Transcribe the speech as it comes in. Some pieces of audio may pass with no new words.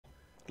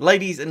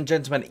Ladies and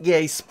gentlemen,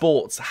 EA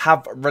Sports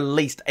have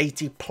released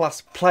 80 plus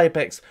player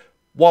picks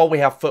while we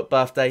have FUT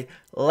Birthday.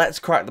 Let's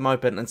crack them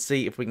open and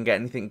see if we can get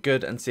anything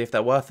good and see if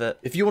they're worth it.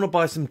 If you want to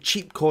buy some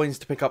cheap coins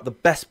to pick up the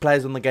best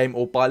players on the game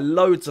or buy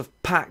loads of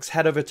packs,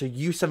 head over to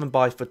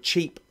U7Buy for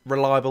cheap,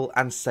 reliable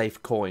and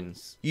safe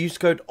coins. Use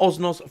code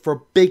OzNoz for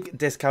a big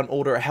discount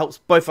order. It helps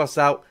both us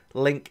out.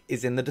 Link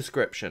is in the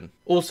description.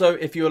 Also,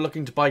 if you are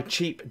looking to buy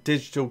cheap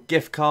digital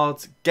gift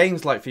cards,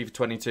 games like FIFA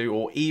 22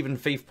 or even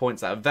FIFA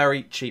points at a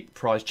very cheap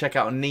price, check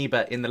out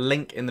Aniba in the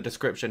link in the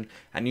description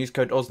and use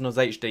code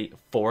OzNozHD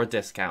for a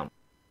discount.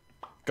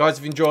 Guys,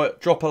 if you enjoy it,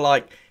 drop a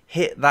like,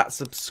 hit that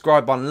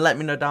subscribe button, let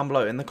me know down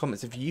below in the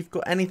comments if you've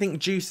got anything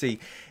juicy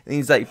in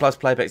these 80 plus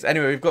play picks.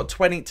 Anyway, we've got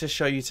 20 to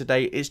show you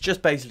today. It's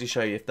just basically to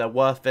show you if they're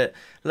worth it.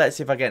 Let's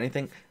see if I get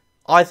anything.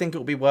 I think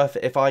it'll be worth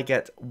it if I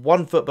get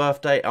one FUT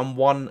Birthday and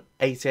one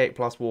 88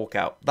 plus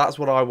walkout. That's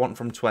what I want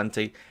from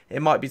 20.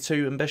 It might be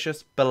too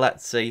ambitious, but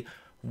let's see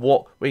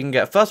what we can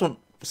get. First one,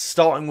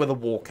 starting with a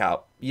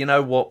walkout. You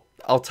know what?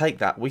 I'll take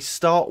that. We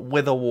start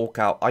with a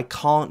walkout. I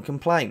can't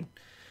complain.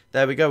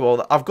 There we go.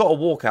 Well, I've got a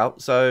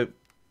walkout, so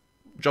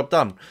job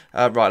done.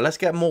 Right, let's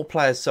get more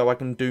players so I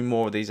can do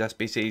more of these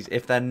SBCs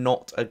if they're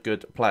not a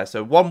good player.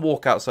 So one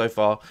walkout so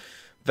far.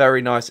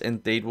 Very nice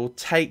indeed. We'll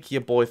take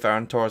your boy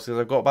Ferran Torres because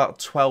I've got about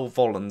 12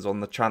 Volans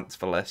on the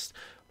transfer list.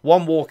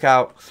 One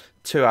walkout,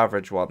 two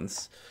average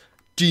ones.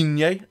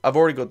 Digne. I've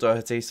already got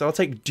Doherty, so I'll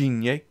take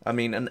Digne. I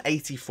mean, an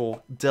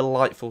 84.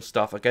 Delightful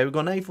stuff. Okay, we've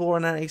got an 84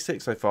 and an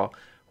 86 so far.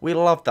 We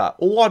love that.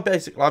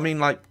 I mean,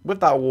 like,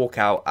 with that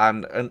walkout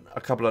and a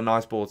couple of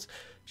nice boards,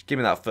 just give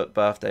me that FUT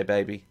Birthday,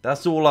 baby.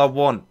 That's all I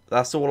want.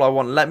 That's all I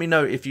want. Let me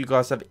know if you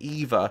guys have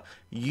either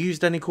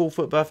used any cool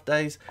FUT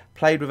Birthdays,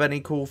 played with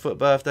any cool FUT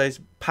Birthdays,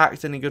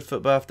 packed any good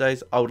FUT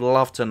Birthdays. I would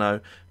love to know.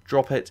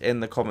 Drop it in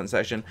the comment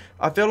section.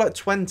 I feel like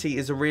 20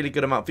 is a really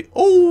good amount for...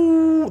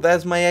 Oh,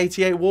 there's my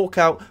 88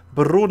 walkout.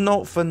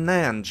 Bruno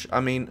Fernandes. I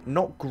mean,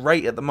 not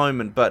great at the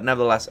moment, but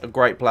nevertheless, a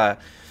great player.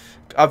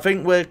 I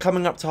think we're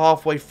coming up to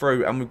halfway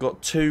through and we've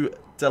got two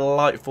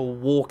delightful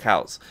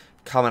walkouts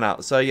coming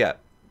out. So, yeah.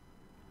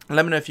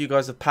 Let me know if you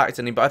guys have packed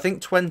any, but I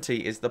think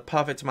 20 is the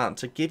perfect amount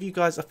to give you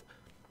guys a...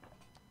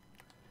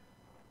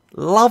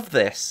 Love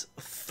this.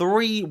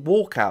 3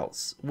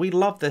 walkouts. We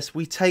love this.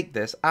 We take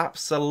this.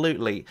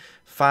 Absolutely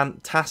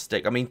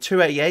fantastic. I mean,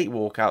 288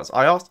 walkouts.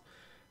 I asked...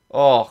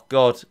 Oh,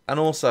 God. And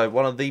also,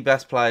 one of the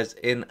best players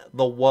in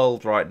the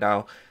world right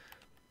now.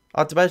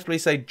 I'd basically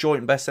say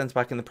joint best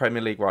centre-back in the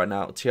Premier League right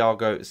now.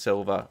 Thiago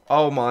Silva.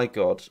 Oh, my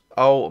God.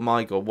 Oh,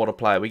 my God. What a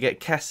player. We get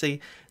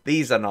Kessie.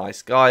 These are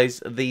nice,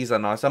 guys. These are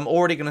nice. I'm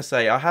already going to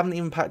say, I haven't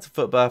even packed a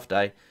FUT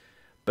Birthday,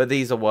 but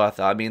these are worth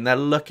it. I mean, they're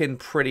looking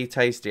pretty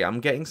tasty. I'm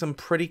getting some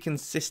pretty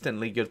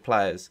consistently good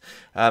players.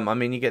 I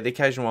mean, you get the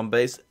occasional one,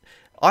 but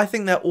I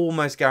think they're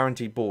almost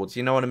guaranteed boards.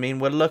 You know what I mean?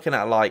 We're looking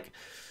at, like,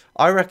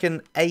 I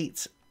reckon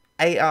 8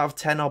 out of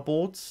 10 are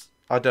boards.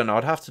 I don't know.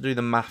 I'd have to do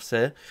the maths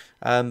here.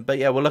 But,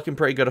 yeah, we're looking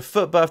pretty good. A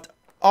FUT Birthday.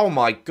 Oh,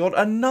 my God.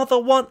 Another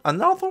one.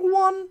 Another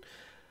one.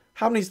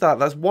 How many is that?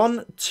 That's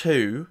 1,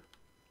 2...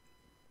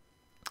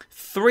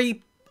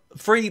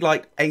 Three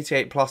like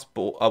 88 plus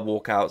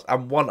walkouts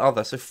and one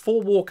other. So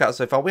 4 walkouts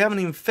so far. We haven't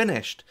even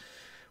finished.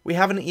 We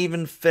haven't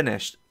even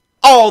finished.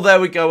 Oh, there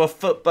we go. A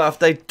FUT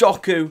Birthday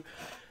Doku.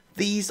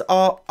 These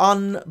are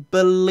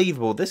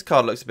unbelievable. This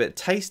card looks a bit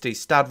tasty.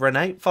 Stade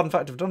Rennais. Fun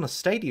fact, I've done a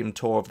stadium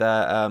tour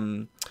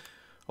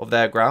of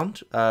their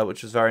ground,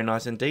 which was very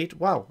nice indeed.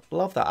 Wow,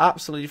 love that.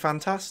 Absolutely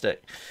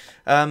fantastic.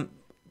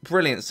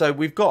 Brilliant. So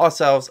we've got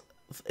ourselves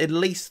at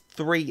least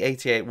 3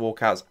 88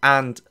 walkouts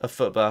and a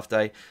FUT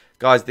Birthday.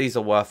 Guys, these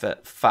are worth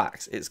it.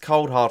 Facts. It's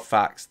cold, hard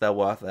facts. They're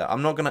worth it.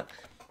 I'm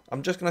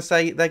just going to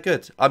say they're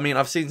good. I mean,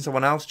 I've seen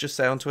someone else just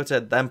say on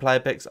Twitter, them player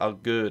picks are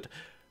good.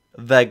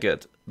 They're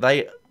good.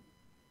 I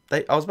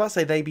was about to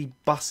say they be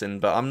bussing,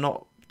 but I'm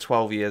not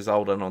 12 years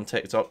old and on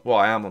TikTok. Well,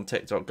 I am on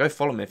TikTok. Go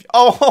follow me if you...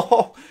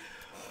 Oh,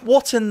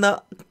 what in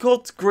the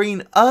God's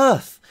green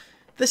earth?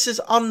 This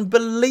is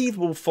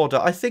unbelievable fodder.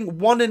 I think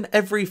 1 in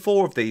every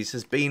 4 of these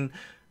has been...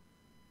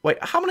 Wait,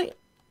 how many?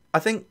 I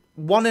think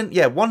 1 in...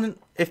 Yeah, 1 in...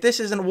 If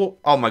this isn't a walk...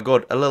 Oh, my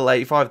God. A little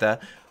 85 there.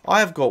 I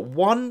have got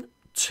 1,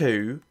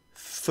 2,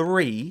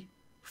 3,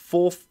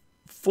 4,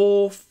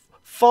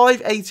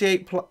 5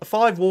 88...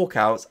 5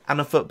 walkouts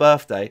and a FUT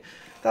Birthday.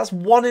 That's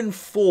 1 in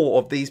 4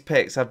 of these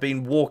picks have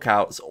been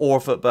walkouts or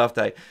a FUT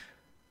Birthday.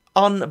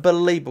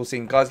 Unbelievable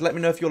scene. Guys, let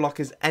me know if your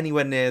luck is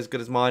anywhere near as good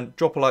as mine.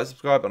 Drop a like,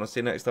 subscribe, and I'll see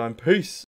you next time. Peace.